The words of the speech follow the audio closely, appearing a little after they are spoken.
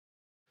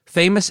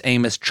Famous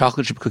Amos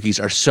chocolate chip cookies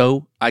are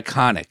so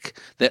iconic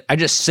that I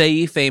just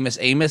say Famous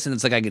Amos and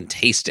it's like I can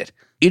taste it.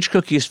 Each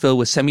cookie is filled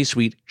with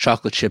semi-sweet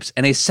chocolate chips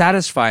and a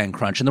satisfying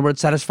crunch. And the word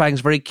satisfying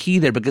is very key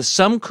there because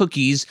some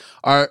cookies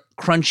are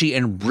crunchy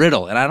and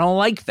brittle, and I don't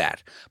like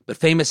that. But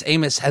Famous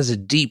Amos has a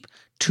deep,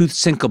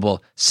 tooth-sinkable,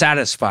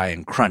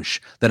 satisfying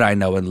crunch that I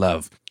know and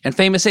love. And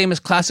Famous Amos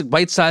classic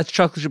bite-sized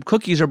chocolate chip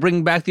cookies are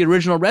bringing back the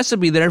original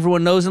recipe that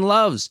everyone knows and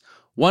loves.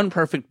 One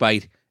perfect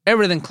bite,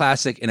 everything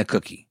classic in a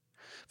cookie.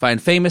 Find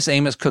Famous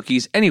Amos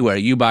cookies anywhere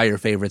you buy your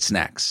favorite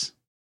snacks.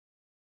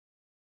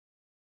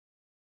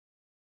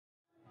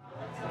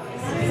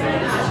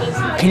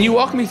 Can you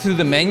walk me through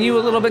the menu a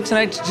little bit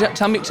tonight?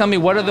 Tell me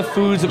what are the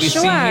foods that we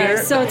see here?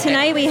 Sure. So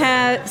tonight we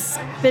have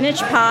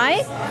spinach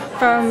pie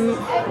from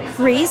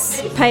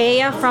Greece,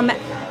 paella from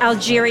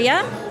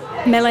Algeria,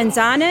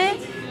 melanzane,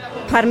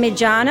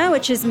 parmigiana,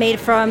 which is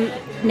made from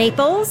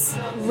Naples.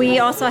 We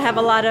also have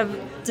a lot of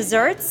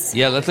desserts.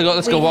 Yeah, let's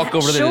go walk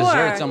over to the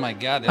desserts. Oh my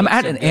God. I'm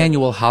at an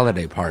annual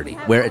holiday party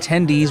where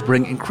attendees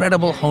bring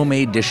incredible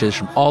homemade dishes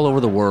from all over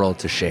the world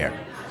to share.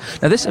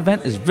 Now, this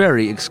event is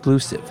very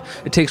exclusive.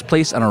 It takes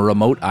place on a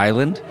remote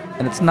island,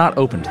 and it's not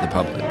open to the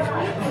public.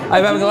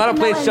 I'm having a lot of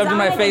plates shoved in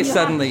my face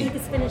suddenly. The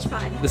spinach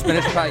pie. The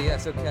spinach pie,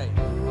 yes, okay.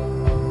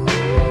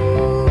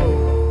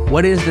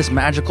 What is this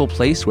magical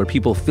place where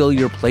people fill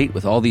your plate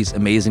with all these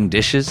amazing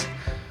dishes?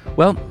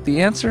 Well,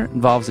 the answer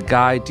involves a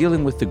guy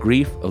dealing with the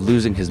grief of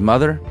losing his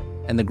mother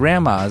and the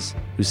grandmas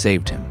who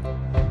saved him.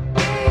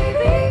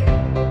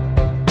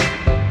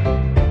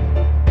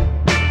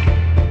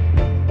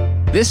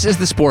 This is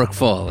The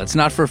Sporkful. It's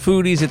not for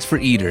foodies, it's for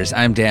eaters.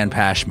 I'm Dan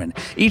Pashman.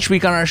 Each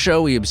week on our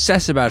show, we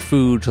obsess about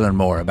food to learn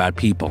more about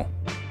people.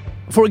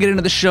 Before we get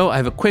into the show, I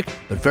have a quick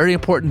but very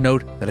important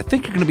note that I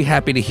think you're going to be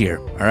happy to hear,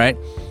 all right?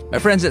 My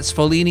friends at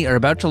Sfolini are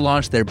about to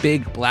launch their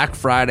big Black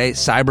Friday,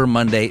 Cyber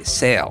Monday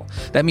sale.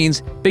 That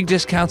means big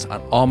discounts on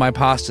all my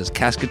pastas,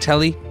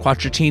 Cascatelli,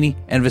 Quattratini,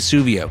 and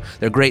Vesuvio.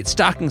 They're great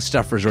stocking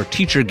stuffers or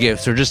teacher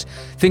gifts or just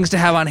things to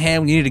have on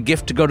hand when you need a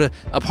gift to go to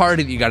a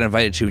party that you got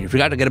invited to and you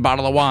forgot to get a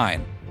bottle of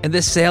wine. And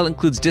this sale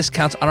includes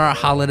discounts on our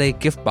holiday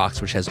gift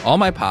box, which has all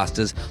my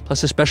pastas,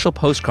 plus a special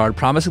postcard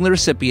promising the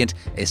recipient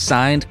a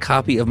signed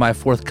copy of my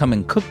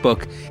forthcoming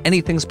cookbook,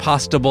 Anything's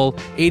Pastable,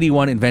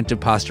 81 Inventive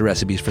Pasta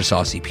Recipes for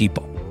Saucy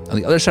People. On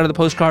the other side of the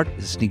postcard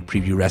is a sneak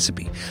preview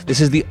recipe. This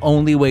is the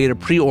only way to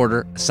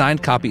pre-order a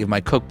signed copy of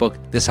my cookbook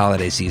this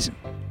holiday season.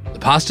 The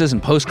pastas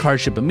and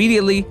postcards ship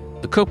immediately.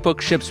 The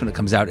cookbook ships when it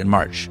comes out in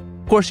March.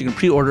 Of course, you can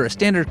pre-order a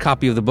standard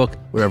copy of the book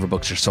wherever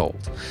books are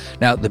sold.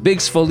 Now, the big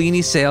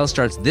Sfolini sale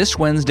starts this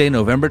Wednesday,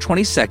 November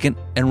 22nd,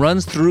 and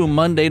runs through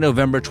Monday,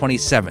 November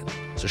 27th.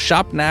 So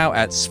shop now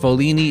at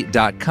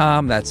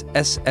sfolini.com. That's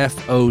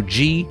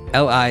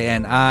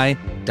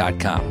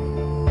SFOGLINI.com.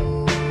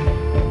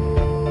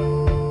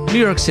 New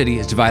York City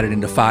is divided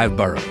into 5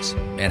 boroughs: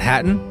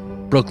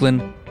 Manhattan,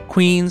 Brooklyn,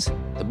 Queens,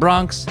 the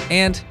Bronx,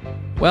 and,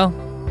 well,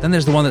 then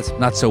there's the one that's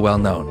not so well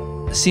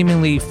known, the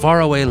seemingly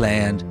faraway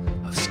land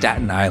of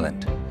Staten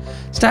Island.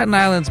 Staten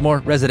Island's more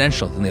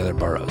residential than the other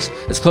boroughs.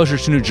 It's closer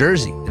to New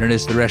Jersey than it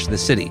is to the rest of the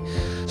city.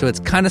 So it's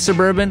kind of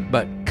suburban,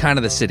 but kind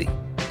of the city.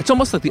 It's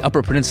almost like the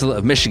Upper Peninsula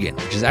of Michigan,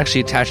 which is actually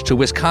attached to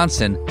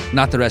Wisconsin,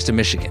 not the rest of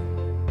Michigan.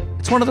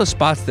 It's one of those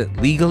spots that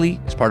legally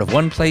is part of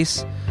one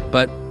place,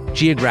 but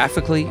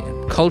geographically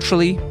and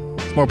culturally,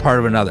 it's more part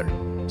of another.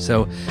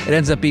 So it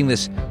ends up being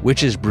this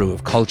witch's brew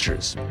of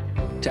cultures.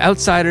 To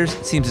outsiders,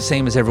 it seems the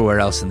same as everywhere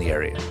else in the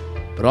area.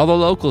 But all the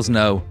locals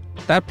know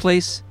that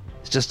place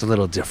is just a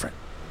little different.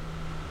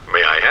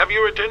 May I have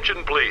your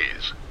attention,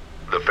 please?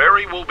 The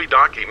ferry will be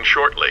docking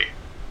shortly.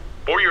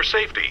 For your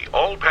safety,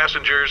 all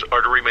passengers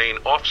are to remain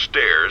off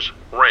stairs,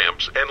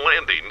 ramps, and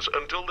landings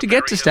until the To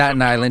get to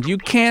Staten Island, you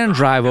can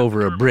drive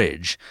over a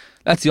bridge.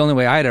 That's the only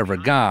way I'd ever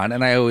gone,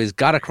 and I always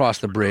got across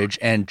the bridge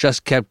and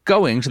just kept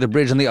going to the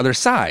bridge on the other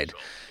side.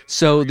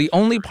 So the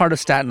only part of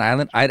Staten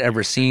Island I'd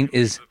ever seen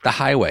is the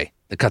highway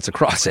that cuts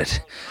across it.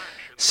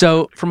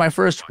 So for my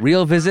first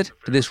real visit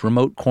to this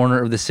remote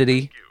corner of the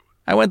city,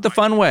 I went the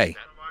fun way.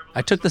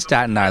 I took the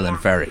Staten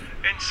Island ferry.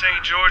 In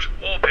St. George,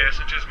 all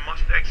passengers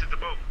must exit the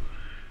boat.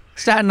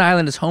 Staten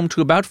Island is home to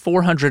about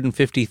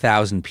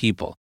 450,000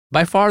 people,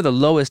 by far the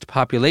lowest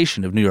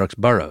population of New York's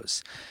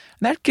boroughs.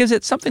 And that gives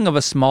it something of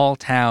a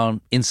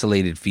small-town,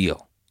 insulated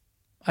feel.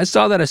 I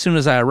saw that as soon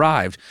as I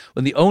arrived,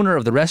 when the owner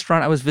of the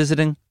restaurant I was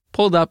visiting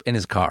pulled up in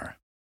his car.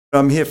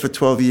 I'm here for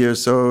 12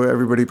 years, so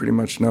everybody pretty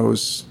much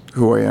knows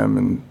who I am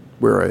and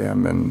where I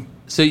am. And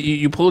So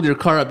you pulled your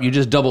car up, you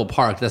just double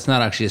parked. That's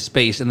not actually a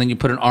space. And then you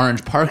put an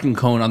orange parking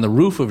cone on the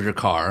roof of your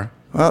car.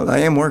 Well, I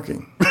am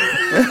working.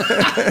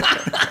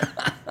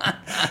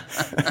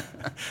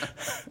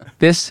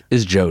 This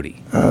is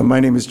Jody. My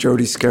name is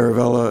Jody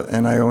Scaravella,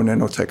 and I own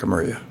Enoteca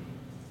Maria.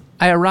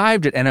 I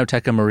arrived at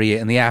Enoteca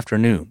Maria in the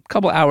afternoon, a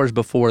couple hours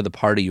before the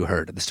party you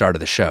heard at the start of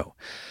the show.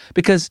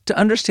 Because to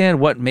understand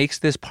what makes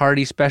this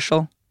party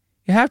special,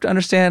 you have to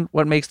understand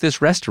what makes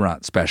this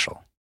restaurant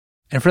special.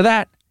 And for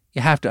that,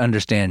 you have to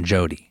understand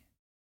Jody.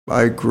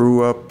 I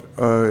grew up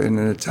in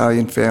an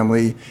Italian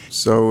family,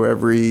 so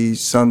every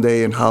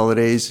Sunday and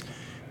holidays,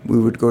 we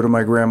would go to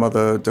my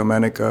grandmother,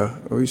 Domenica,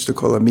 or we used to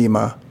call her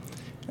Mima,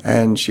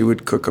 and she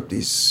would cook up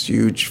these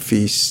huge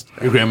feasts.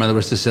 Your grandmother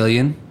was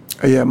Sicilian?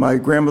 Yeah, my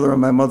grandmother on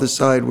my mother's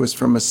side was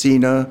from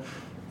Messina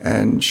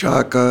and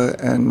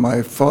Sciacca, and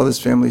my father's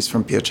family's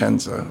from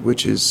Piacenza,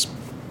 which is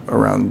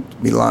around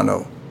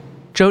Milano.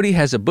 Jody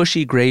has a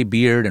bushy gray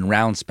beard and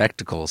round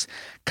spectacles,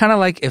 kind of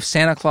like if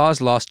Santa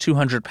Claus lost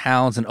 200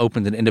 pounds and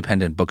opened an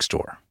independent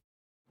bookstore.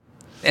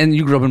 And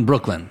you grew up in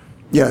Brooklyn.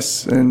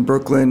 Yes, in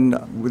Brooklyn,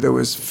 there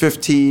was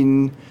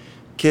 15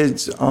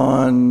 kids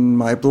on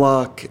my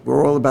block.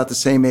 We're all about the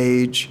same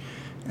age,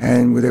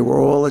 and they were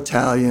all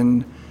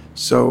Italian.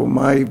 So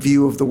my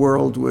view of the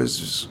world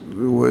was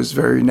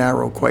very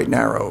narrow, quite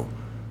narrow.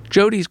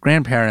 Jody's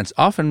grandparents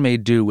often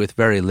made do with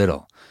very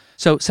little.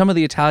 So some of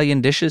the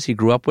Italian dishes he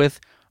grew up with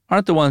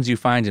aren't the ones you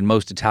find in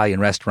most Italian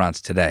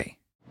restaurants today.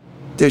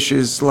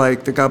 Dishes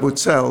like the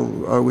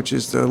gabuzzel, which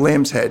is the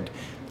lamb's head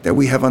that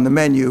we have on the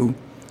menu,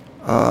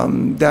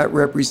 that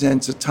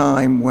represents a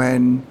time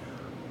when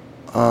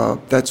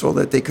that's all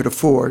that they could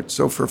afford.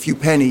 So for a few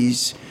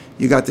pennies,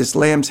 you got this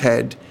lamb's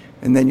head,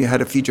 and then you had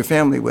to feed your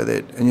family with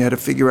it, and you had to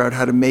figure out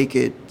how to make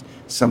it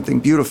something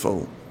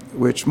beautiful,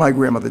 which my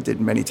grandmother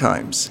did many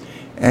times.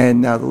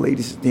 And now the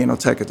ladies at the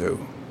Enoteca do.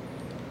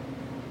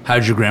 How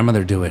did your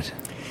grandmother do it?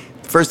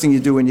 The first thing you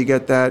do when you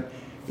get that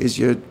is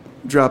you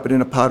drop it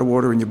in a pot of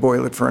water and you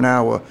boil it for an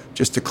hour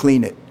just to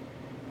clean it.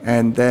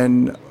 And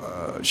then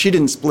she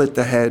didn't split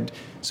the head,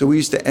 so we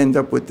used to end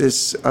up with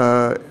this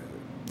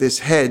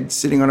head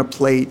sitting on a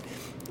plate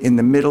in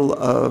the middle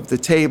of the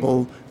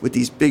table with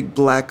these big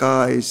black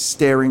eyes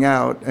staring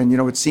out. And,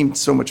 it seemed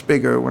so much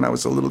bigger when I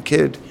was a little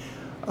kid.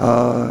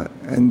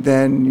 And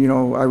then,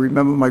 I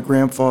remember my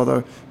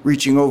grandfather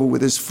reaching over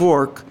with his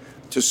fork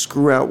to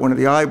screw out one of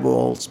the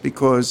eyeballs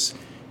because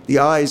the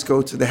eyes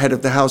go to the head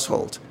of the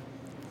household.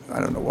 I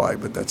don't know why,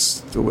 but that's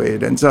the way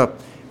it ends up.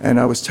 And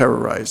I was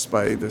terrorized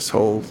by this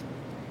whole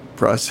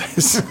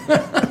process.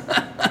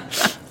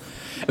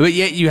 But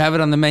yet you have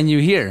it on the menu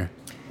here.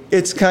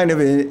 It's kind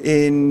of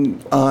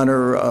in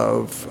honor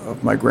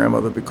of my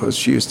grandmother because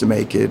she used to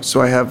make it.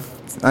 So I have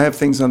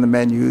things on the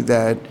menu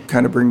that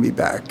kind of bring me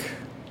back.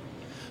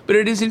 But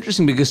it is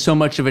interesting because so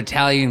much of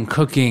Italian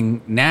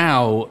cooking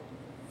now,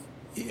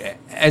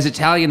 as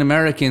Italian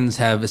Americans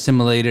have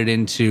assimilated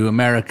into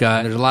America,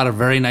 there's a lot of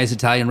very nice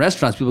Italian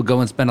restaurants people go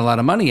and spend a lot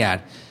of money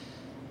at.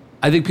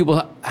 I think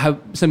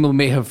some people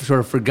may have sort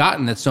of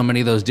forgotten that so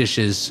many of those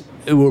dishes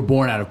were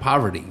born out of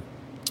poverty.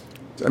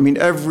 I mean,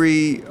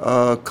 every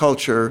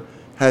culture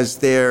has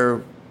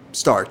their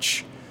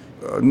starch.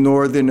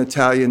 Northern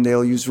Italian,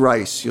 they'll use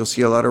rice. You'll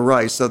see a lot of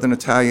rice. Southern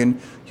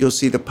Italian, you'll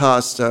see the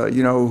pasta,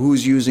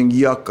 who's using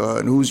yucca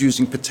and who's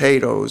using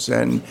potatoes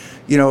and,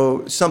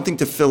 something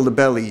to fill the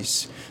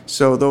bellies.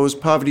 So those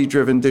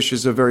poverty-driven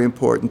dishes are very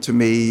important to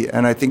me,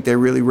 and I think they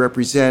really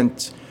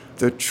represent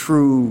the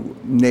true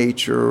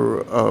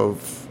nature of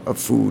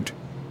food.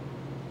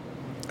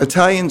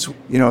 Italians,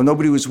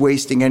 nobody was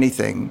wasting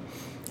anything.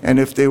 And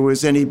if there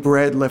was any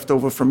bread left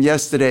over from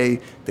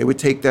yesterday, they would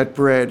take that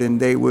bread and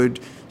they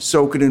would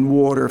soak it in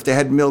water. If they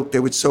had milk,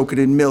 they would soak it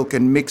in milk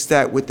and mix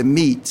that with the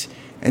meat.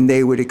 And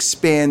they would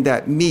expand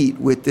that meat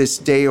with this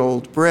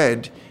day-old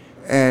bread.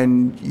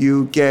 And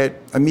you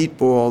get a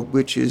meatball,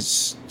 which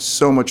is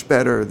so much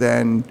better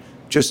than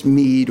just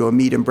meat or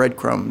meat and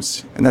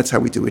breadcrumbs. And that's how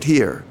we do it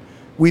here.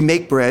 We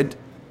make bread,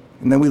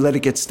 and then we let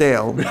it get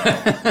stale.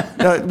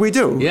 No, we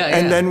do. Yeah.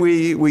 And then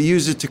we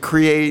use it to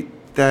create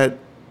that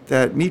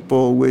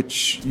meatball,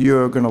 which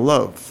you're going to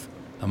love.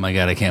 Oh my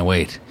God, I can't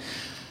wait.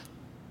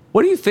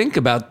 What do you think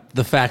about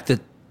the fact that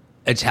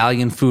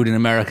Italian food in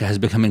America has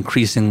become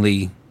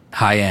increasingly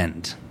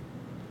high-end?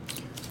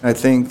 I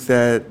think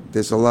that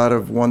there's a lot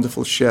of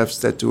wonderful chefs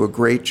that do a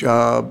great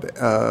job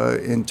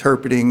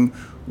interpreting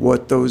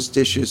what those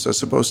dishes are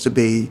supposed to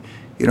be.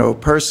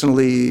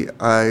 Personally,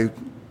 I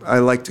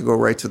like to go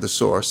right to the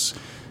source.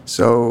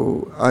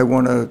 So I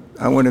want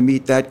to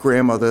meet that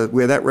grandmother,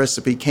 where that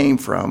recipe came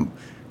from,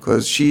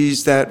 because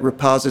she's that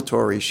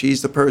repository.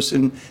 She's the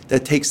person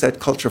that takes that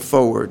culture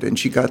forward, and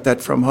she got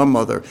that from her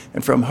mother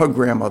and from her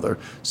grandmother.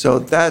 So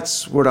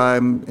that's what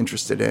I'm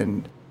interested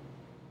in.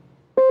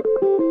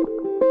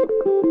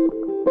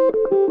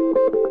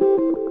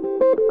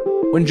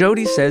 When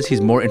Jody says he's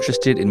more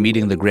interested in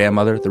meeting the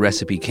grandmother the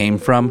recipe came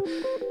from,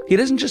 he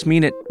doesn't just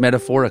mean it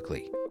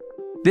metaphorically.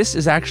 This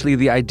is actually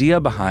the idea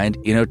behind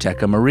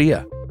Enoteca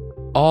Maria.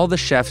 All the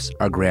chefs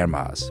are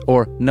grandmas,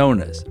 or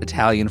nonas,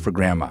 Italian for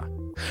grandma.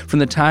 From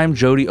the time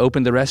Jody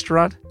opened the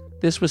restaurant,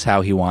 this was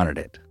how he wanted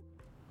it.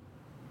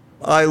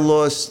 I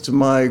lost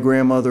my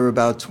grandmother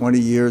about 20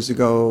 years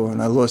ago,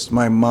 and I lost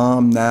my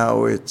mom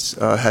now. It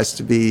has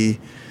to be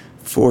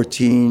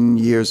 14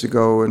 years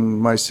ago, and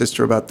my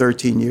sister about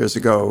 13 years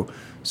ago.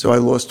 So I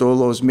lost all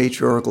those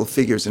matriarchal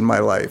figures in my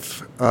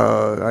life.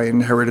 I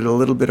inherited a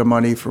little bit of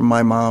money from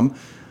my mom.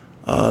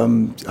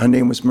 Her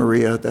name was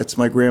Maria. That's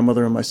my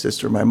grandmother and my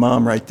sister, my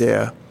mom right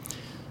there.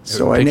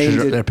 So I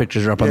named it. Their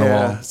pictures are up on the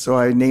wall. So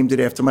I named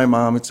it after my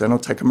mom. It's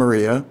Enoteca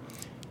Maria.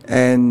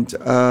 And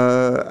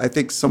I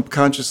think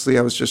subconsciously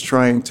I was just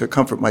trying to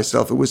comfort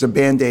myself. It was a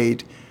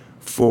Band-Aid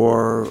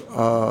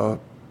for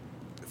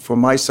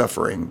my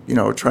suffering,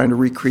 trying to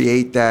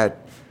recreate that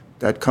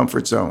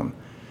comfort zone.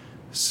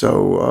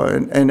 So,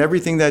 and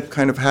everything that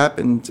kind of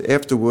happened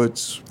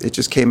afterwards, it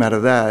just came out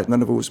of that.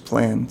 None of it was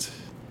planned.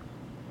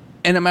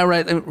 And am I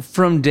right,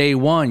 from day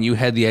one, you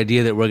had the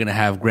idea that we're going to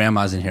have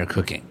grandmas in here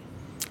cooking?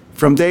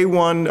 From day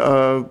one,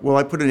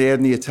 I put an ad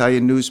in the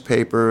Italian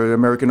newspaper,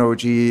 American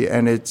OG,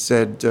 and it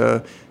said,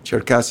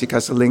 Cercasi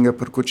casalinga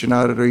per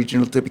cucinare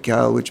regional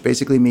tipical, which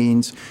basically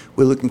means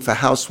we're looking for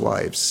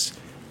housewives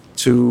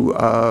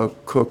to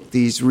cook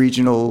these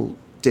regional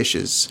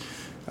dishes.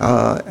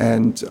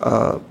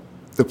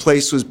 The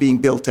place was being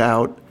built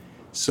out,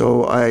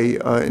 so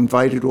I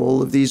invited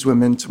all of these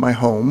women to my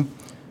home.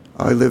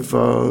 I live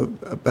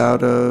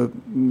about a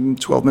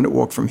 12-minute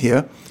walk from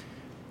here.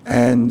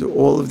 And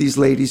all of these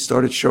ladies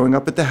started showing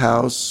up at the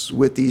house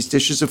with these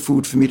dishes of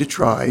food for me to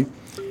try.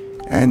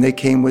 And they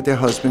came with their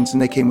husbands,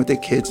 and they came with their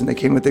kids, and they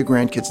came with their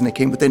grandkids, and they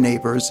came with their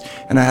neighbors.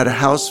 And I had a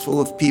house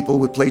full of people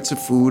with plates of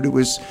food. It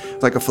was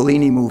like a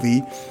Fellini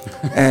movie.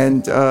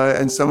 And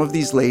some of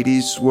these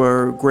ladies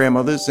were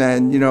grandmothers,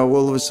 and,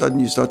 all of a sudden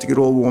you start to get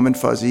all warm and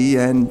fuzzy,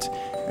 and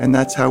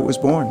that's how it was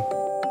born.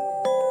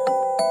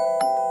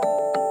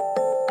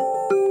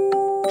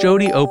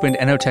 Jody opened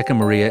Enoteca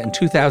Maria in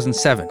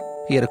 2007.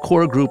 He had a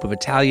core group of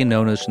Italian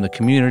nonas from the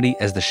community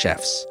as the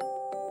chefs.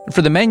 And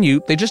for the menu,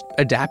 they just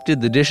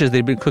adapted the dishes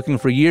they'd been cooking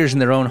for years in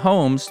their own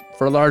homes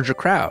for a larger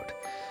crowd.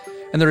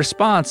 And the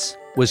response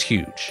was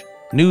huge.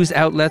 News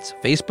outlets,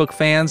 Facebook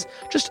fans,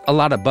 just a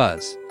lot of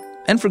buzz.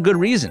 And for good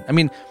reason. I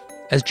mean,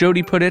 as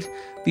Jody put it,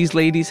 these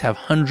ladies have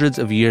hundreds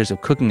of years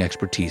of cooking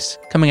expertise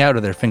coming out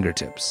of their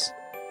fingertips.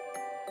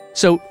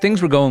 So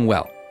things were going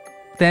well.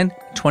 Then,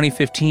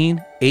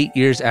 2015, 8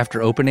 years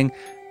after opening,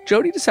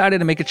 Jody decided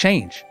to make a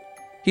change.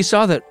 He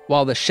saw that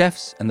while the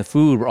chefs and the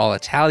food were all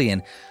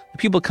Italian, the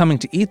people coming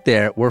to eat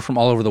there were from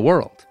all over the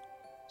world.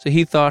 So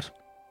he thought,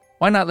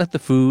 why not let the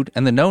food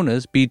and the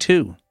nonas be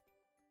too?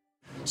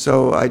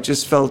 So I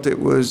just felt it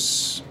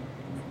was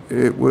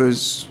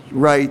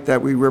right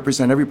that we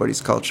represent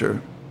everybody's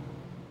culture.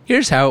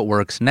 Here's how it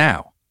works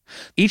now.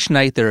 Each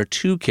night there are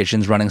 2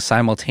 kitchens running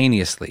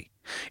simultaneously.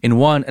 In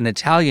one, an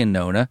Italian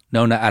Nona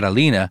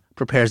Adelina,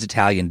 prepares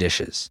Italian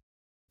dishes.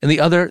 In the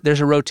other,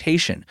 there's a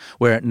rotation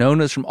where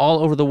nonas from all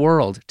over the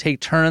world take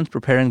turns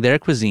preparing their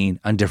cuisine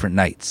on different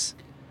nights.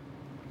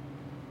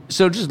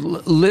 So just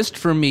list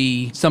for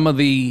me some of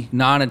the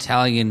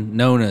non-Italian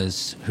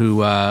nonas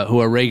who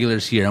are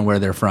regulars here and where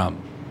they're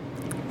from.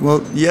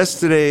 Well,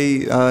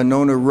 yesterday,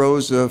 Nona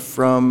Rosa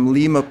from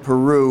Lima,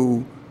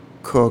 Peru,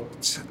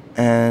 cooked.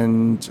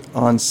 And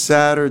on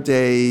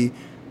Saturday,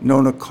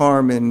 Nona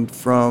Carmen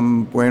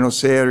from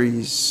Buenos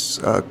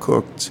Aires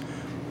cooked.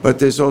 But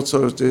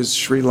there's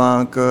Sri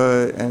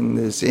Lanka, and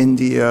there's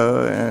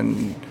India,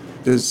 and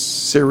there's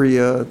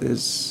Syria,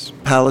 there's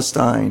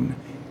Palestine.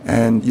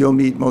 And you'll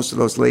meet most of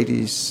those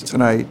ladies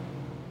tonight.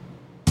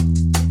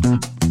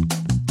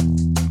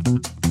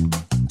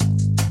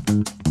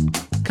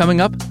 Coming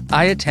up,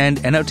 I attend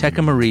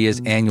Enoteca Maria's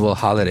annual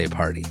holiday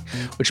party,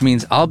 which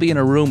means I'll be in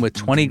a room with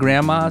 20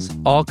 grandmas,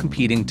 all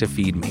competing to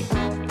feed me.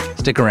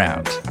 Stick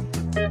around.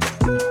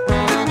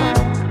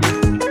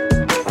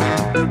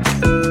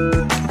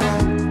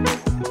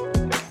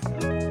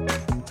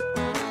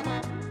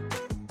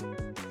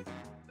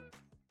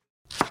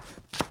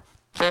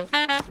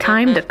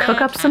 Time to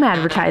cook up some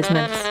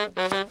advertisements.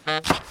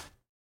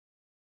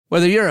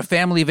 Whether you're a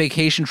family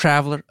vacation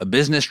traveler, a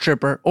business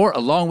tripper, or a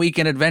long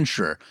weekend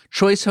adventurer,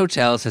 Choice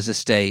Hotels has a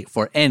stay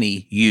for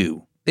any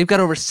you. They've got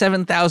over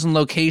 7,000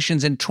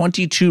 locations and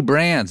 22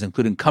 brands,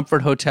 including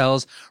Comfort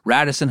Hotels,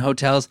 Radisson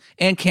Hotels,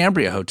 and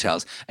Cambria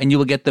Hotels, and you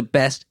will get the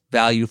best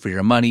value for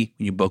your money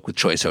when you book with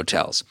Choice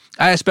Hotels.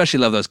 I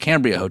especially love those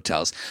Cambria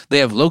hotels. They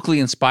have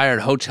locally inspired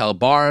hotel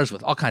bars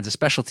with all kinds of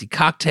specialty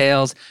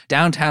cocktails,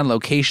 downtown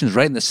locations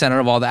right in the center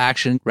of all the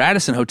action.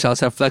 Radisson hotels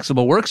have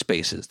flexible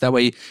workspaces. That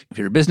way, if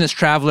you're a business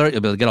traveler,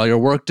 you'll be able to get all your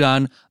work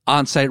done.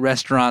 On-site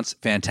restaurants,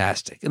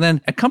 fantastic. And then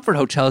at Comfort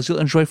Hotels, you'll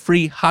enjoy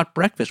free hot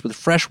breakfast with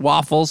fresh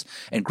waffles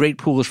and great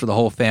pools for the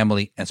whole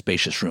family and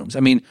spacious rooms. I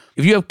mean,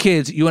 if you have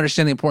kids, you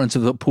understand the importance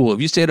of the pool. If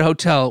you stay at a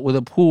hotel with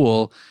a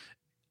pool,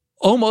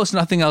 almost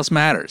nothing else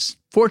matters.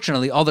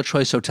 Fortunately, all the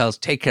Choice Hotels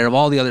take care of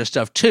all the other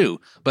stuff too,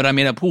 but I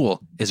mean, a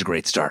pool is a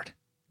great start.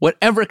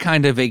 Whatever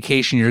kind of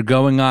vacation you're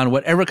going on,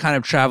 whatever kind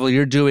of travel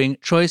you're doing,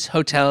 Choice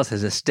Hotels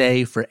has a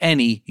stay for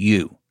any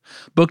you.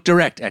 Book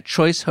direct at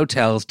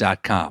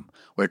choicehotels.com,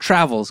 where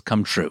travels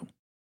come true.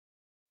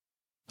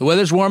 The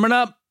weather's warming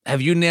up.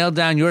 Have you nailed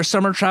down your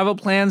summer travel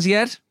plans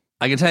yet?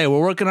 I can tell you, we're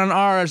working on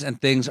ours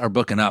and things are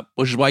booking up,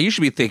 which is why you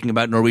should be thinking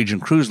about Norwegian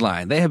Cruise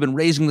Line. They have been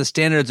raising the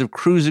standards of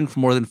cruising for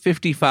more than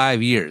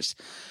 55 years.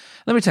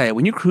 Let me tell you,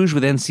 when you cruise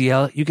with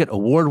NCL, you get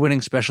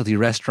award-winning specialty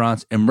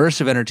restaurants,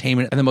 immersive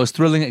entertainment, and the most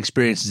thrilling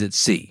experiences at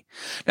sea.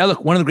 Now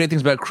look, one of the great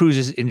things about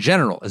cruises in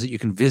general is that you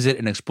can visit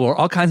and explore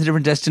all kinds of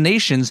different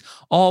destinations,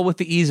 all with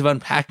the ease of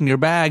unpacking your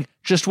bag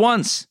just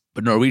once.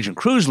 But Norwegian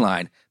Cruise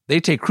Line, They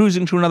take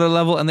cruising to another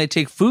level, and they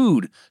take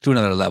food to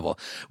another level.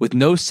 With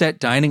no set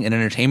dining and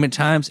entertainment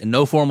times and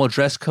no formal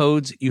dress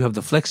codes, you have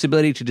the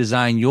flexibility to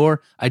design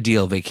your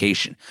ideal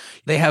vacation.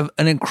 They have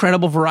an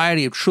incredible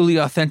variety of truly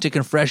authentic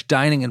and fresh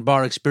dining and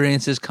bar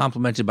experiences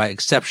complemented by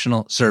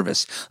exceptional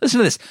service. Listen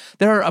to this.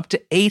 There are up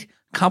to 8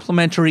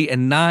 complimentary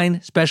and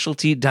 9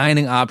 specialty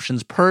dining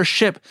options per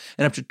ship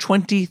and up to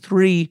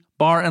 23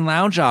 bar and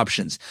lounge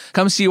options.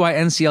 Come see why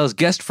NCL's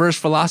guest-first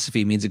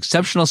philosophy means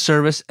exceptional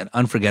service and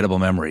unforgettable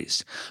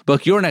memories.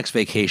 Book your next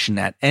vacation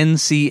at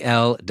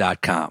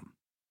ncl.com.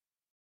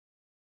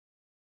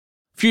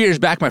 A few years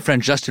back, my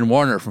friend Justin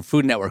Warner from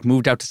Food Network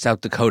moved out to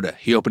South Dakota.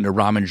 He opened a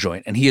ramen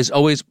joint, and he is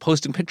always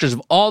posting pictures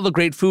of all the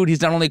great food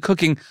he's not only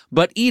cooking,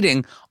 but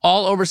eating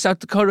all over South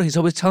Dakota. He's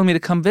always telling me to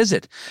come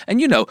visit. And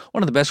you know,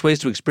 one of the best ways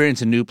to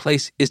experience a new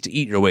place is to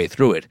eat your way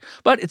through it.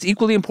 But it's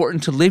equally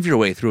important to live your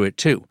way through it,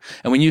 too.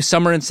 And when you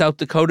summer in South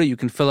Dakota, you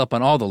can fill up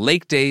on all the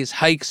lake days,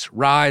 hikes,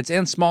 rides,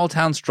 and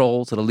small-town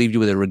strolls that'll leave you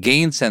with a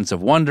regained sense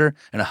of wonder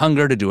and a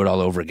hunger to do it all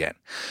over again.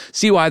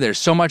 See why there's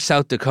so much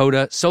South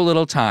Dakota, so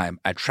little time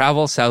at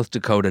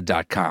TravelSouthDakota.com.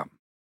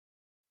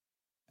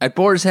 At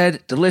Boar's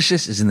Head,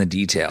 delicious is in the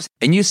details,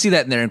 and you see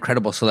that in their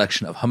incredible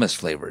selection of hummus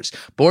flavors.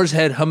 Boar's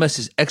Head hummus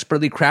is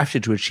expertly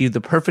crafted to achieve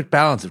the perfect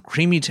balance of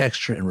creamy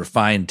texture and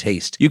refined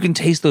taste. You can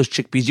taste those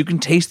chickpeas, you can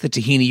taste the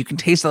tahini, you can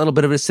taste a little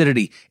bit of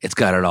acidity. It's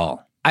got it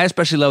all. I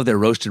especially love their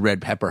roasted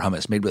red pepper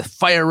hummus made with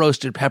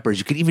fire-roasted peppers.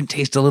 You can even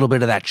taste a little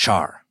bit of that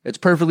char. It's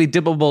perfectly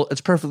dippable.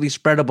 It's perfectly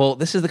spreadable.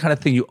 This is the kind of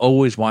thing you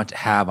always want to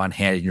have on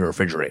hand in your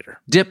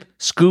refrigerator. Dip,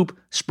 scoop,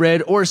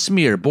 spread, or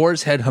smear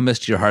Boar's Head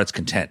hummus to your heart's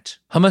content.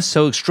 Hummus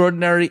so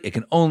extraordinary, it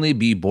can only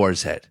be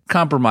Boar's Head.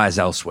 Compromise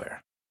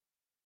elsewhere.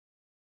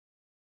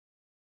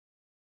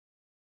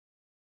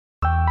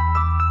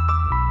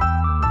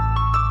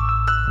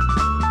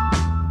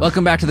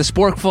 Welcome back to The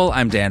Sporkful.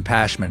 I'm Dan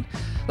Pashman.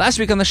 Last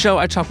week on the show,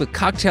 I talked with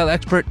cocktail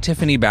expert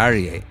Tiffany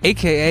Barrier,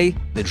 a.k.a.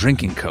 the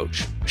Drinking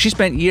Coach. She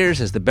spent years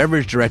as the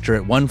beverage director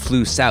at One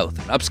Flew South,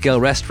 an upscale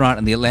restaurant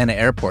in the Atlanta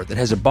airport that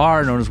has a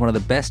bar known as one of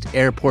the best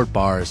airport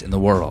bars in the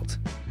world.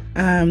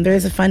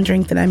 There's a fun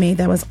drink that I made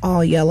that was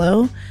all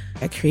yellow.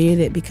 I created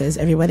it because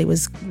everybody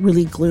was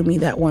really gloomy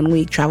that one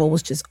week. Travel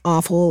was just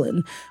awful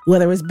and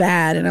weather was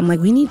bad. And I'm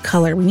like, we need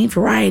color, we need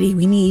variety,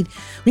 we need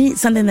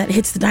something that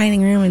hits the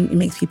dining room and it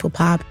makes people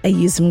pop. I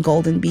used some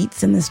golden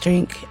beets in this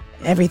drink.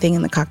 Everything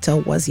in the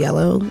cocktail was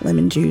yellow: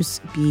 lemon juice,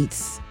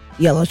 beets,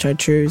 yellow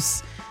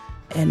chartreuse,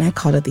 and I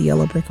called it the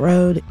Yellow Brick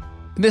Road.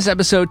 In this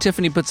episode,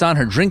 Tiffany puts on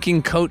her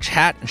Drinking Coach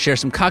hat and shares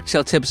some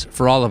cocktail tips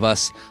for all of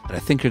us that I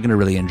think you're going to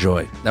really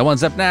enjoy. That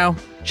one's up now.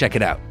 Check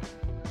it out.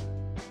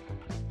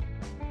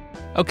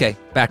 Okay,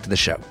 back to the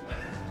show.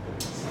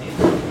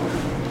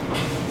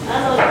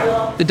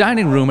 The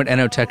dining room at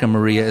Enoteca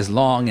Maria is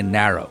long and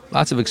narrow,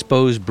 lots of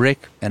exposed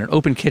brick, and an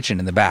open kitchen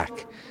in the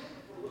back.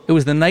 It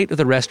was the night of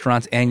the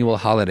restaurant's annual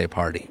holiday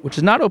party, which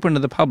is not open to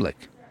the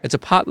public. It's a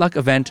potluck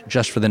event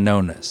just for the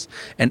nonas,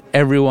 and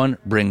everyone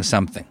brings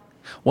something.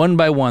 One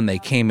by one, they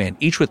came in,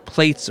 each with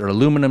plates or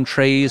aluminum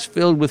trays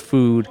filled with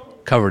food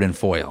covered in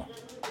foil.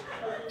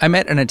 I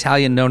met an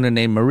Italian nonna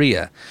named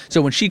Maria,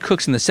 so when she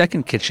cooks in the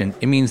second kitchen,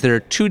 it means there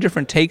are 2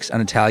 different takes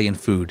on Italian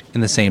food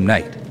in the same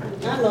night.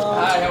 Hello.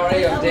 Hi, how are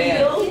you? I'm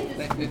Dan.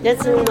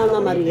 That's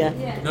Nonna Maria.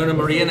 Nonna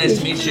Maria, nice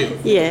to meet you.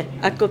 Yeah,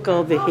 I cook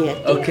over here.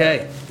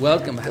 Okay,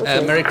 welcome.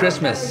 Merry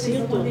Christmas.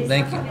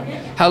 Thank you.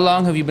 How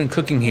long have you been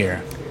cooking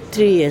here?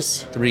 3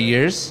 years. 3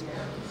 years?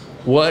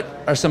 What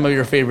are some of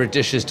your favorite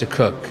dishes to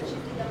cook?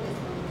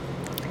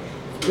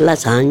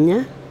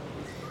 Lasagna,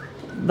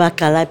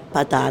 baccalà e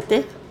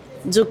patate,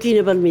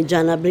 zucchini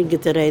parmigiana,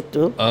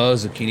 brighitteretto. Oh,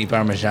 zucchini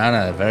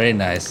parmigiana, very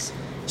nice.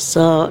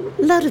 So,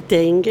 a lot of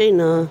things, you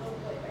know.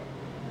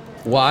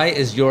 Why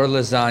is your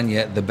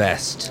lasagna the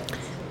best?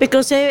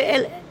 Because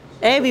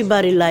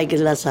everybody likes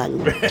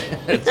lasagna.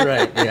 That's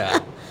right, yeah.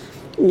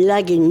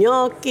 Like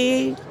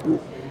gnocchi,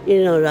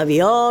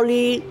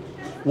 ravioli.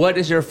 What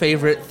is your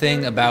favorite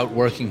thing about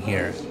working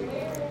here?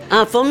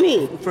 For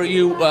me. For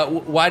you,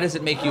 why does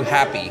it make you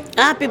happy?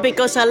 Happy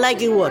because I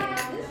like work.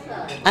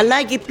 I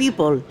like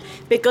people.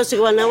 Because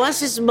when I was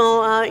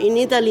small, in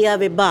Italy, I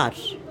have a bar.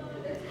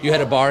 You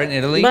had a bar in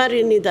Italy? Bar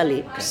in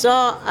Italy. So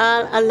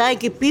I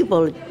like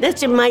people.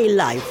 That's my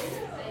life.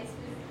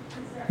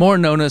 More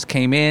nonas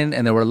came in,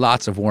 and there were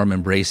lots of warm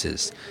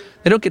embraces.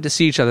 They don't get to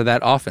see each other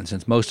that often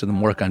since most of them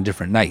work on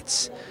different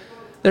nights.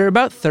 There are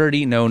about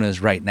 30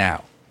 nonas right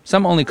now.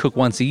 Some only cook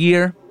once a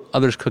year,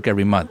 others cook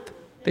every month.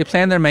 They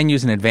plan their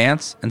menus in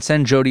advance and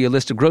send Jody a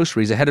list of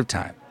groceries ahead of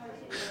time.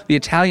 The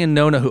Italian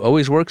nona who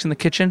always works in the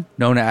kitchen,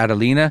 Nonna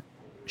Adelina,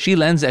 she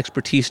lends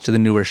expertise to the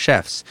newer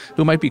chefs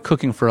who might be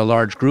cooking for a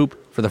large group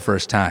for the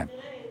first time.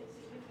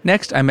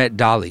 Next, I met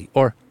Dali,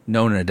 or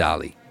Nonna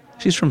Dali.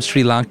 She's from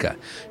Sri Lanka.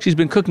 She's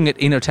been cooking at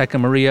Enoteca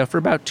Maria for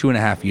about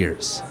 2.5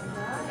 years.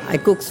 I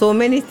cook so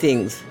many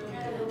things.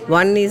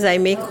 One is I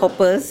make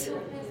hoppers.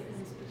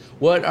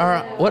 What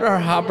are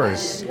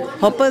hoppers?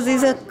 Hoppers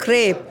is a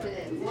crepe.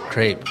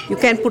 Crepe. You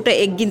can put an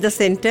egg in the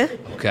center.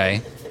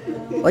 Okay.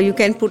 Or you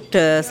can put,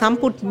 some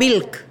put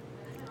milk.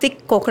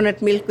 thick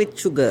coconut milk with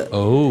sugar.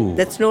 Oh.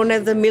 That's known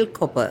as the milk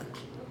copper.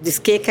 This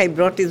cake I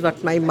brought is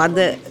what my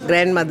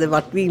grandmother,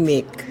 what we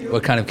make.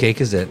 What kind of cake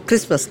is it?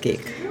 Christmas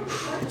cake.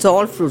 It's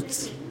all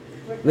fruits.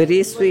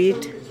 Very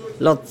sweet.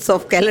 Lots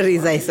of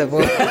calories, I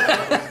suppose.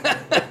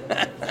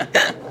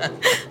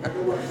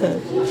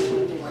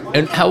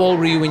 And how old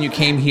were you when you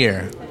came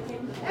here?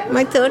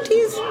 My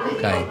 30s.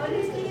 Okay.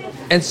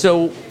 And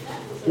so,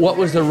 what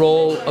was the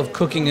role of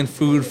cooking and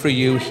food for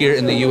you here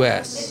in the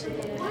U.S.?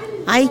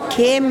 I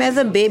came as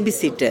a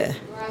babysitter.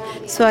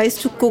 So I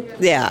used to cook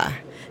there.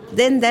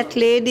 Then that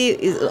lady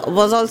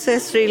was also a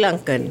Sri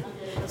Lankan.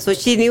 So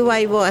she knew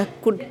I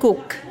could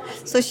cook.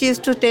 So she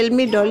used to tell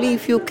me, Dolly,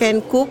 if you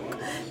can cook,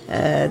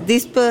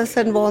 this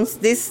person wants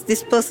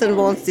this person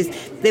wants this.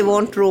 They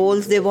want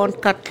rolls, they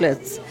want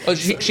cutlets. Oh,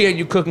 she had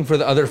you cooking for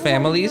the other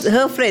families?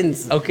 Her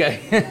friends. Okay.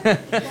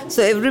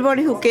 So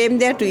everybody who came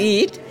there to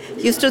eat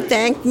used to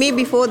thank me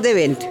before they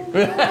went.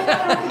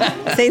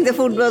 Saying the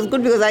food was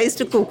good because I used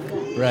to cook.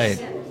 Right.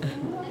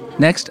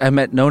 Next, I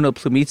met Nona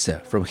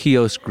Plumitsa from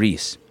Chios,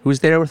 Greece, who was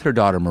there with her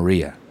daughter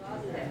Maria.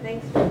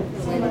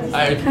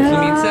 Hi,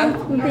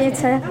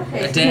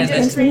 Plumitsa. Dan,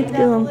 nice to meet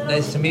you.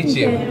 Nice to meet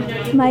you.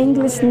 My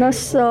English not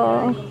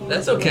so.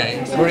 That's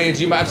okay. Maria,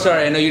 do you mind? I'm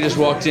sorry, I know you just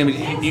walked in.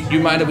 Do you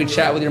mind if we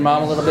chat with your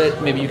mom a little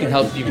bit? Maybe you can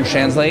help. You can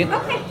translate.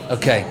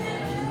 Okay.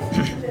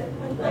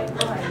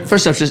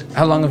 First off, just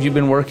how long have you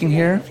been working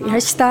here? I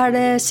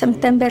started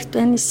September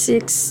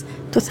 26,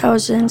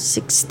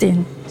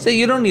 2016. So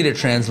you don't need a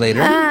translator.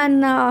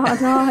 No,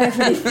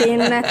 everything.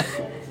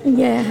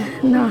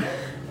 No.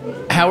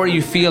 How are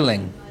you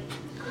feeling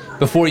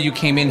before you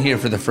came in here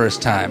for the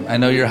first time? I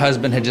know your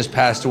husband had just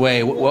passed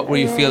away. What were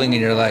you feeling in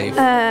your life?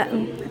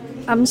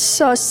 I'm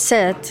so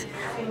sad.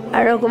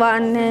 I don't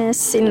want to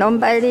see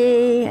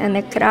nobody and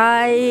I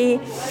cry.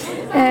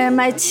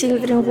 My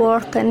children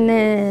work in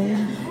a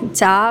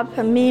job,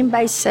 me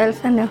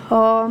myself in a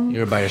home.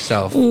 You're by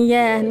yourself?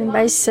 Yeah, and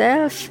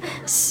myself.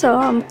 So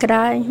I'm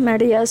crying.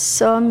 Maria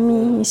saw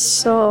me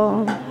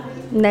so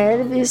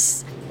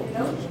nervous.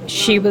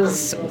 She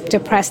was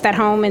depressed at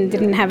home and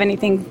didn't have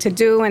anything to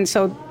do. And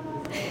so,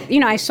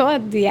 I saw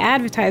the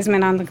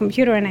advertisement on the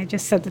computer and I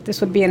just said that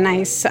this would be a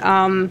nice...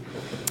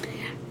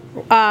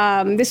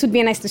 this would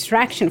be a nice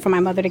distraction for my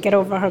mother to get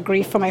over her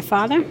grief for my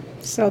father.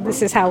 So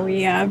this is how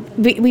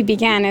we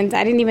began, and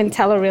I didn't even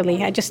tell her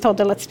really. I just told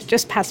her, let's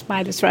just pass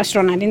by this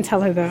restaurant. I didn't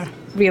tell her the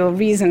real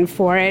reason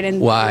for it. And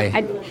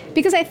why?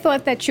 Because I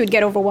thought that she would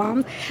get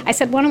overwhelmed. I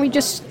said, why don't we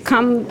just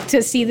come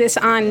to see this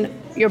on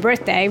your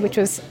birthday, which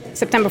was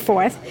September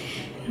 4th.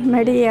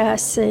 Maria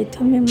said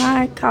to me,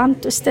 Ma, come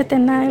to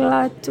Staten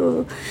Island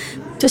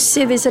to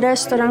see this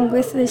restaurant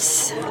with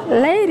this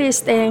lady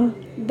staying.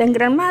 Then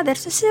grandmother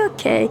said,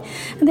 okay.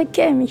 And they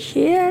came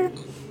here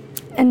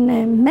and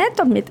met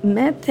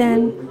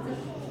and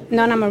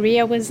Nona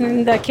Maria was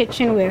in the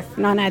kitchen with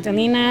Nona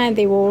Adelina, and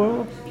they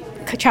were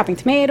chopping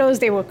tomatoes,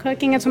 they were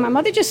cooking. And so my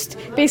mother just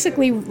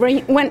basically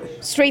went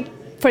straight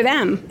for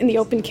them in the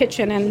open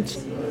kitchen, and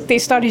they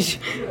started,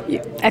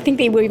 I think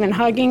they were even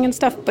hugging and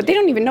stuff, but they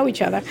don't even know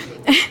each other.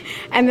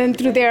 And then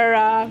through their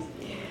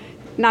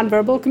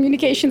nonverbal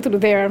communication, through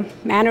their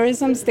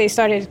mannerisms, they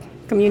started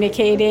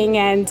communicating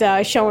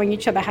and showing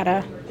each other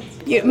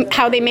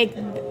how they make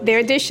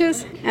their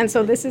dishes. And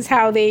so this is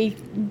how they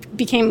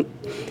became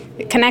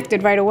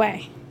connected right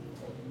away.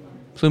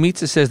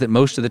 Plumitsa says that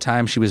most of the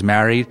time she was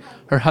married,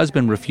 her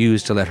husband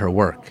refused to let her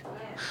work.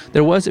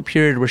 There was a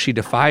period where she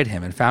defied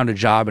him and found a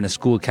job in a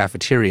school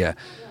cafeteria,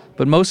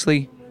 but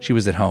mostly she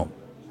was at home.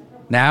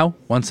 Now,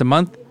 once a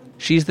month,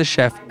 she's the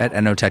chef at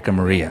Enoteca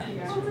Maria.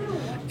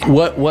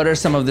 What are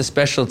some of the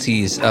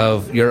specialties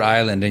of your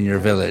island and your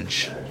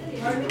village?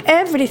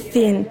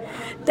 Everything.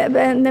 They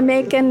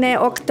make an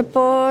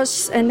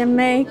octopus and they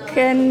make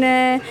an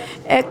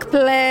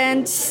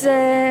eggplants,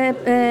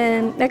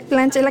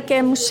 eggplants like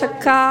a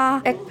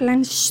moussaka,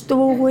 eggplant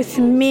stew with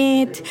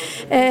meat,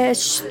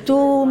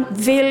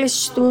 veal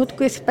stewed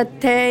with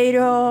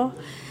potato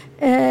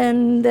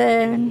and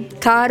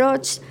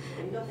carrots.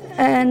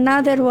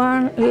 Another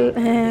one,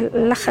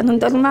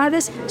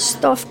 lachanundormades,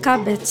 stuffed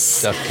cabbage.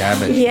 Stuffed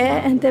cabbage.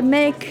 Yeah, and they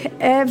make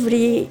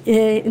every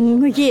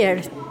New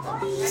Year.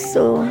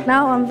 So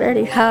now I'm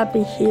very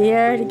happy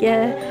here.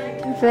 Yeah,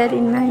 very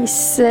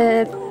nice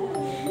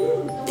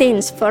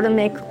things for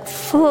make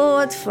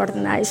food, for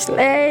nice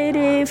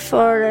lady,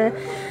 for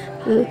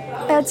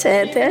that's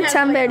it.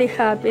 I'm very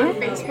happy. On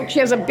Facebook, she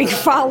has a big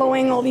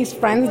following, all these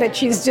friends that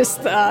she's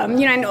just,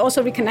 and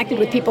also reconnected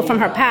with people from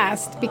her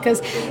past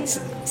because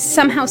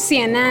somehow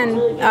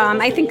CNN,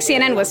 I think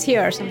CNN was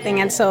here or something,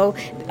 and so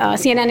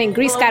CNN in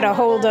Greece got a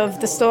hold of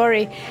the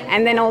story,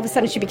 and then all of a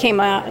sudden she became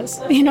a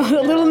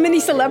little mini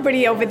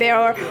celebrity over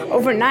there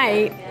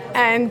overnight.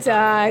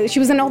 And she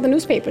was in all the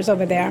newspapers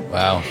over there.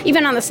 Wow.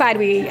 Even on the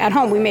side, at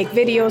home, we make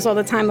videos all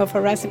the time of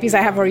her recipes.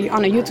 I have her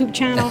on a YouTube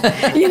channel.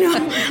 I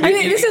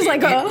mean, this is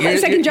like a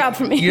second job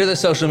for me. You're the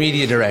social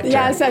media director.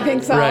 Yes, I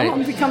think so. Right.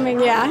 I'm becoming,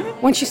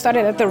 When she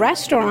started at the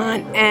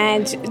restaurant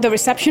and the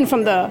reception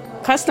from the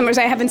customers,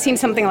 I haven't seen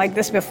something like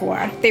this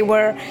before. They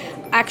were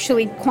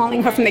actually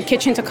calling her from the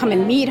kitchen to come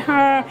and meet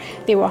her.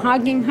 They were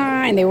hugging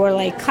her, and they were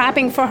like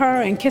clapping for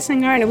her and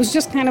kissing her. And it was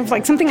just kind of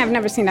like something I've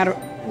never seen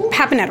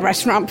happen at a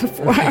restaurant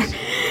before. Right.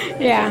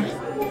 Yeah.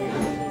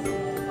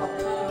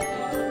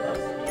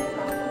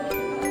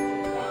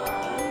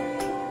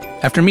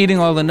 After meeting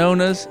all the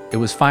nonas, it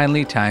was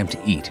finally time to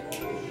eat.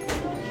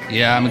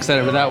 Yeah, I'm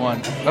excited for that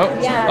one. Oh,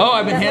 Yeah,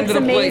 I've been handed a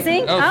plate.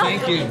 amazing. Oh,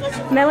 thank you.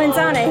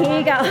 Melanzane, here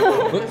you go.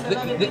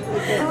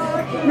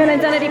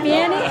 Melanzane di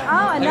pieni.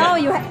 Oh, no,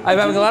 you have... I'm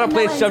having a lot of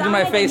plates shoved in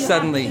my face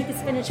suddenly. The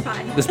spinach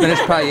pie. The spinach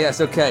pie,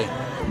 yes, okay.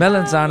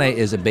 Melanzane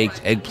is a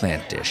baked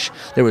eggplant dish.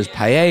 There was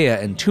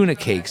paella and tuna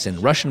cakes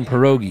and Russian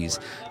pierogies.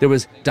 There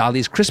was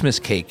Dali's Christmas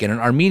cake and an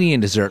Armenian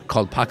dessert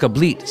called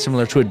pakablit,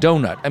 similar to a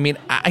donut. I mean,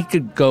 I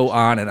could go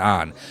on and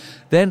on.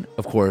 Then,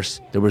 of course,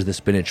 there was the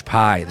spinach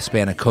pie, the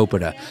spanakopita,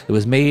 that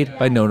was made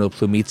by Nona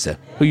Plumitsa,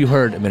 who you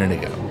heard a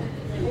minute ago.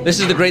 This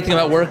is the great thing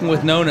about working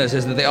with nonas,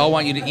 is that they all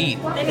want you to eat.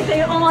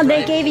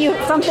 They gave you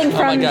something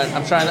from Oh my God,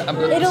 I'm trying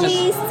to...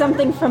 Italy,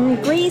 something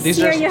from Greece. These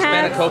here are you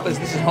have. spanakopas.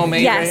 This is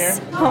homemade Yes,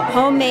 right here?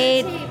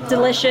 homemade,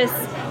 delicious.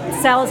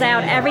 Sells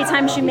out every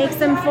time she makes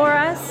them for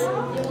us.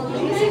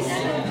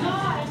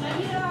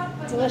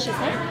 Delicious,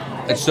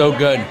 huh? It's so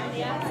good.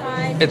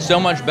 It's so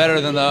much better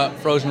than the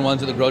frozen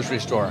ones at the grocery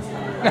store.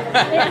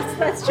 Yes,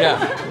 that's true. Yeah.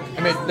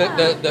 I mean,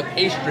 the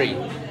pastry.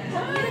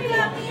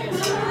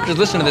 Just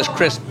listen to this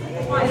crisp.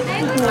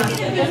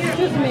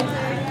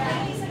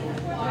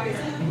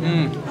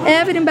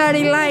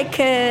 Everybody like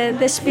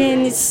the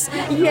spinach.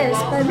 Yes,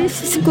 but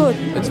this is good.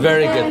 It's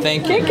very good.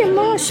 Thank you. Make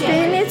more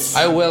spinach.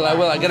 I will.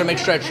 I got to make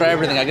sure I try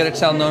everything. I got to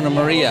tell Nona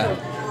Maria.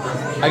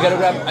 I got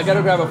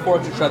to grab a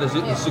fork to try the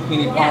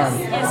zucchini parm.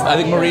 Yes. I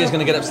think Maria's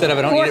going to get upset if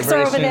I don't eat it Forks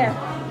very are over soon. there.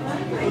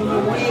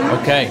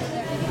 Okay.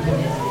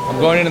 I'm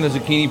going into the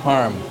zucchini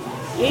parm.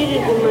 Here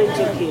is my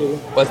zucchini.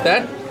 What's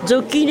that?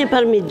 Zucchini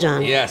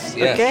parmigiano. Yes.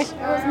 Okay?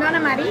 Nona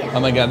Maria. Oh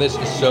my God, this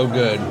is so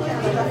good.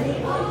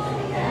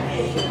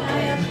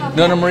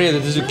 Nona Maria, the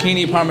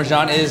zucchini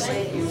parmesan is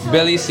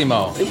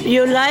bellissimo.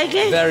 You like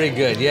it? Very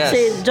good, yes.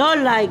 Say,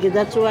 don't like it,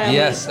 that's why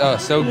Yes, oh,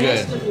 so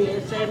good.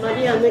 Say,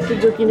 Maria, make a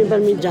zucchini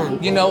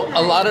parmigiano. You know,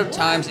 a lot of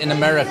times in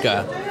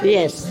America,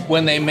 Yes.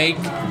 when they make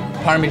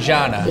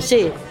parmigiana,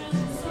 See,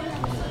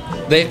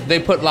 they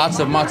put lots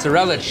of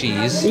mozzarella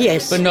cheese,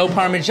 Yes. but no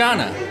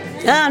parmigiana.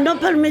 no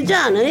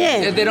parmigiano,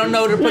 yeah. They don't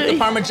know to put the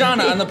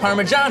parmigiana on the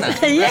parmigiana.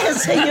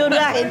 Yes, you're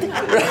right.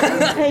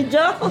 Hey,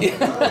 Joe.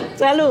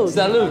 Salud.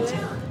 Salute.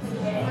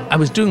 I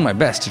was doing my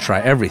best to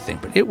try everything,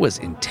 but it was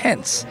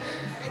intense.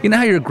 You know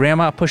how your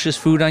grandma pushes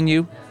food on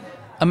you?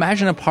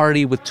 Imagine a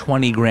party with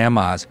 20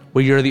 grandmas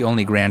where you're the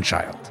only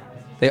grandchild.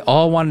 They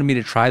all wanted me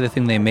to try the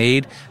thing they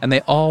made, and they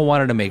all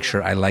wanted to make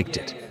sure I liked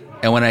it.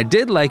 And when I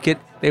did like it,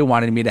 they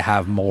wanted me to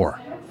have more.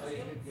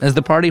 As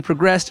the party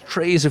progressed,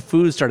 trays of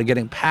food started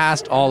getting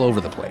passed all over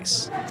the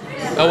place.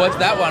 Oh, what's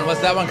that one?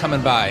 What's that one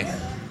coming by?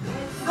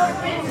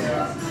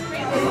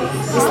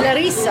 It's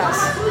Larissa's.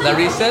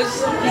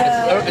 Larissa's?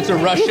 It's a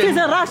Russian... This is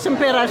a Russian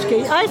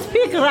pierogi. I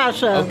speak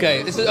Russian.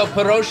 Okay, this is a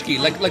pierogi,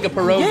 like a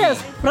pierogi.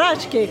 Yes,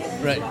 pierogi.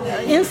 Right.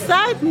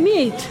 Inside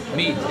meat.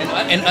 Meat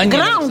and onions.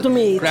 Ground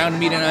meat. Ground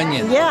meat and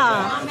onions.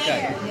 Yeah.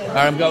 Okay. All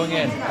right, I'm going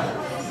in.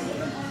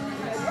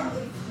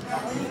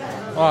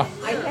 Oh.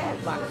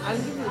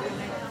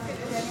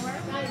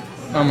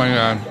 Oh my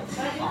God.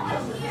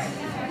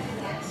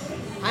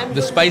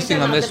 The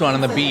spicing on this one,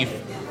 on the beef.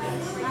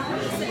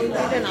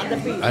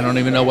 I don't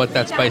even know what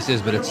that spice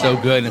is, but it's so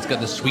good. And it's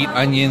got the sweet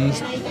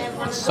onions.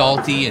 It's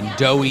salty and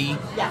doughy.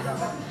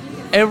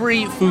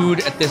 Every food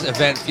at this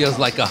event feels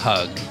like a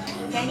hug.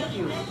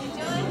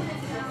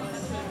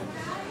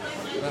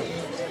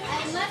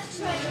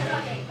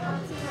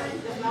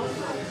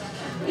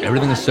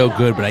 Everything is so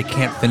good, but I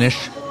can't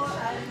finish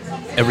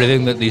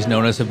everything that these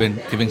nonas have been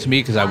giving to me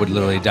because I would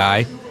literally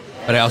die.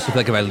 But I also feel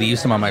like if I leave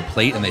some on my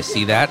plate and they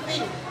see that,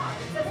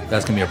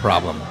 that's going to be a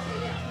problem.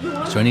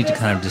 So I need to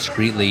kind of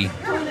discreetly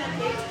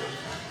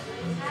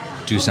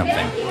do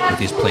something with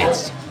these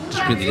plates,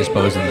 discreetly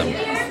dispose of them.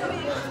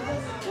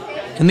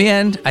 In the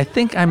end, I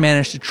think I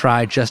managed to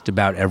try just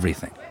about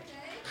everything.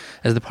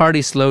 As the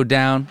party slowed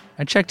down,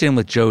 I checked in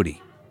with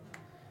Jody.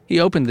 He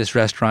opened this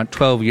restaurant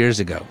 12 years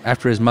ago,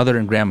 after his mother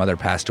and grandmother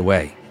passed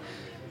away.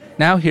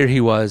 Now here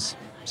he was,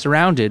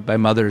 surrounded by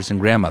mothers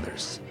and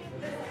grandmothers.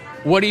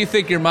 What do you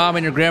think your mom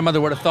and your grandmother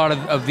would have thought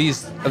of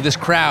this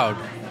crowd?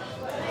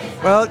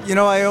 Well, you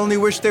know, I only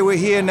wish they were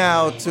here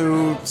now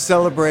to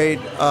celebrate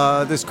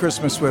this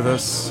Christmas with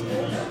us.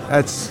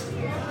 That's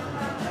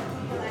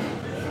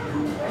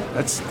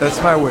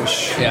my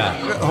wish. Yeah.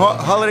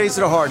 Holidays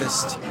are the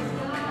hardest.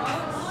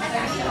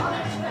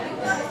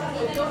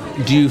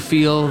 Do you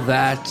feel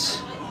that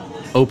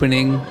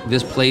opening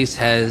this place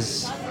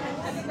has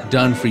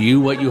done for you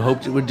what you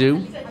hoped it would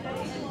do?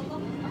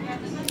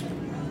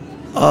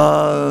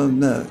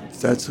 No,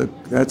 that's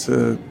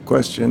a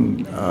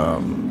question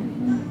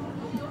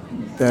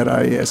that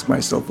I ask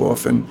myself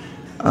often.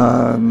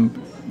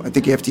 I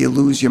think after you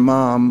lose your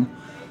mom,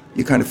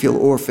 you kind of feel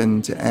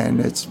orphaned, and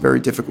it's very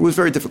difficult. It was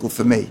very difficult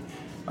for me.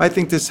 I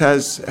think this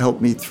has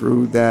helped me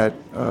through that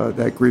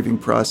grieving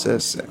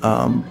process.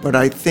 But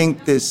I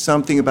think there's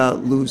something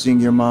about losing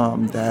your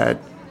mom that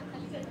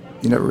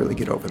you never really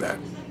get over that.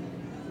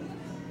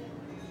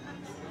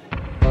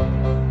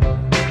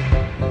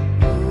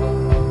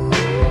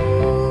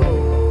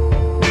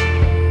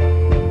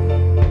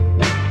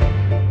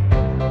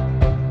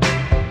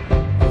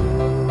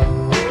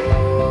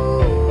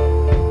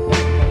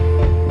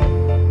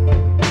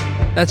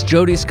 That's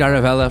Jody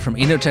Scaravella from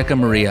Enoteca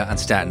Maria on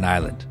Staten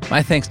Island.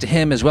 My thanks to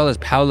him, as well as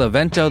Paola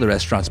Vento, the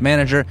restaurant's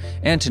manager,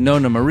 and to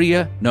Nona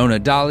Maria, Nona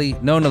Dolly,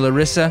 Nona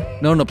Larissa,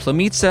 Nona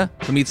Plamitza,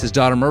 Plamitza's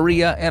daughter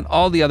Maria, and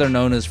all the other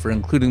Nonas for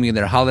including me in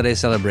their holiday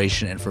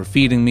celebration and for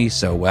feeding me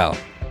so well.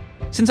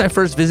 Since I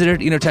first visited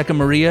Enoteca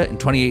Maria in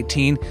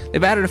 2018,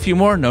 they've added a few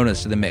more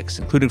Nonas to the mix,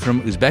 including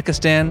from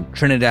Uzbekistan,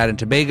 Trinidad and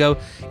Tobago,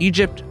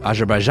 Egypt,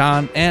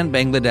 Azerbaijan, and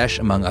Bangladesh,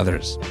 among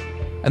others.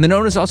 And the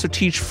Nonas also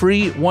teach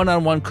free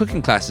one-on-one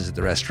cooking classes at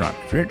the restaurant.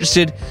 If you're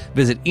interested,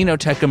 visit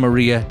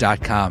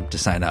enotecamaria.com to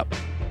sign up.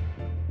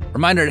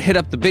 Reminder to hit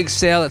up the big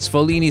sale at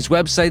Sfolini's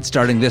website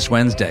starting this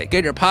Wednesday.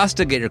 Get your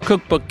pasta, get your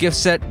cookbook, gift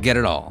set, get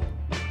it all.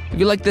 If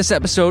you like this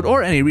episode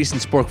or any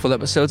recent Sporkful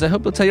episodes, I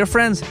hope you'll tell your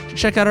friends to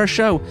check out our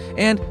show.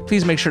 And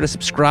please make sure to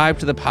subscribe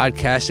to the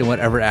podcast in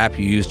whatever app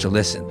you use to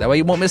listen. That way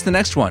you won't miss the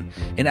next one.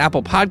 In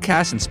Apple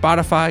Podcasts and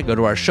Spotify, go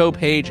to our show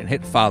page and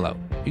hit follow.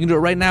 You can do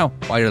it right now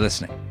while you're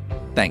listening.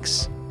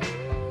 Thanks.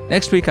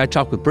 Next week, I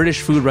talk with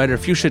British food writer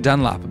Fuchsia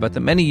Dunlop about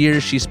the many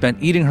years she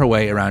spent eating her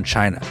way around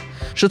China.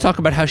 She'll talk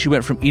about how she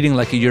went from eating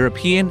like a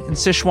European in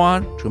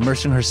Sichuan to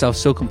immersing herself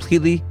so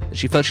completely that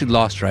she felt she'd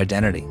lost her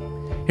identity.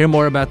 Hear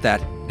more about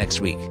that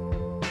next week.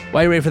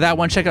 While you're ready for that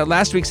one, check out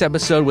last week's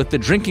episode with the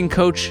drinking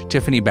coach,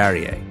 Tiffany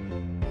Barrier.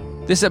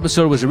 This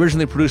episode was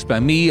originally produced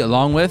by me,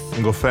 along with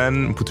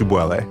Ngofen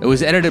Putubuele. It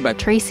was edited by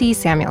Tracy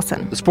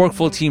Samuelson. The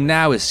Sporkful team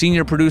now is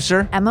senior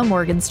producer Emma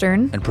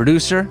Morgenstern and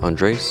producer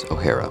Andres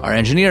O'Hara. Our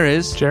engineer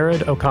is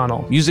Jared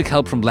O'Connell. Music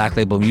help from Black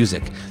Label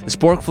Music. The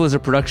Sporkful is a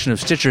production of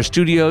Stitcher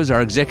Studios.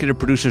 Our executive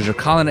producers are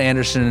Colin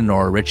Anderson and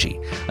Nora Ritchie.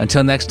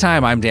 Until next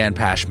time, I'm Dan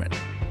Pashman.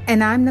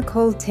 And I'm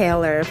Nicole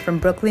Taylor from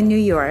Brooklyn, New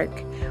York,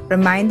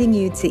 reminding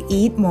you to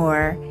eat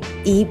more,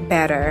 eat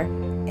better,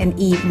 and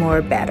eat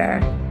more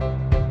better.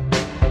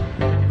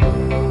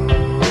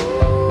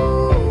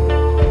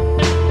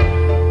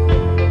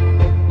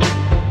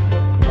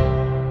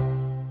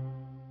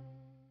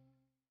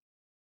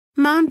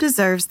 Mom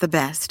deserves the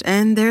best,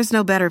 and there's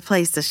no better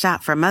place to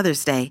shop for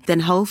Mother's Day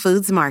than Whole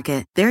Foods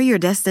Market. They're your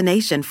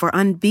destination for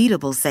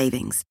unbeatable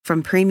savings,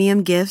 from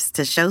premium gifts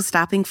to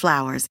show-stopping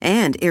flowers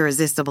and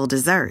irresistible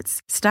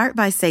desserts. Start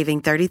by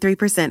saving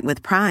 33%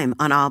 with Prime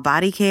on all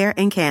body care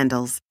and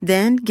candles.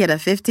 Then get a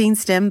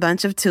 15-stem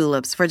bunch of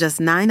tulips for just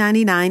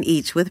 $9.99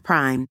 each with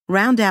Prime.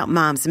 Round out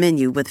Mom's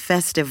menu with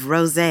festive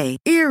rosé,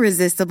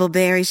 irresistible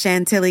berry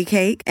chantilly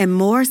cake, and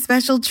more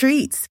special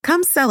treats.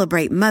 Come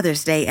celebrate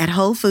Mother's Day at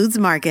Whole Foods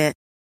Market.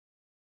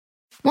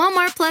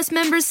 Walmart Plus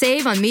members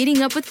save on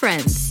meeting up with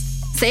friends.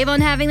 Save on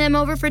having them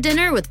over for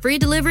dinner with free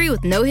delivery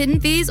with no hidden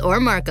fees or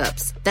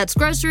markups. That's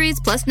groceries,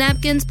 plus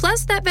napkins,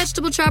 plus that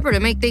vegetable chopper to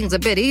make things a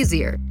bit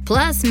easier.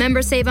 Plus,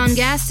 members save on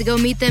gas to go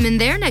meet them in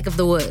their neck of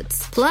the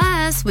woods.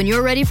 Plus, when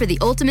you're ready for the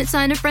ultimate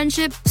sign of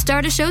friendship,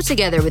 start a show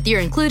together with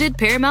your included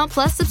Paramount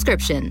Plus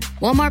subscription.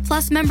 Walmart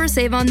Plus members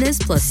save on this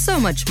plus so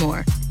much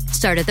more.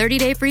 Start a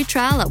 30-day free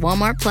trial at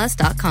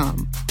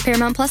walmartplus.com.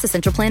 Paramount Plus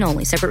Essential Plan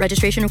only. Separate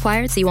registration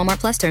required. See Walmart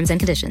Plus terms and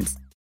conditions.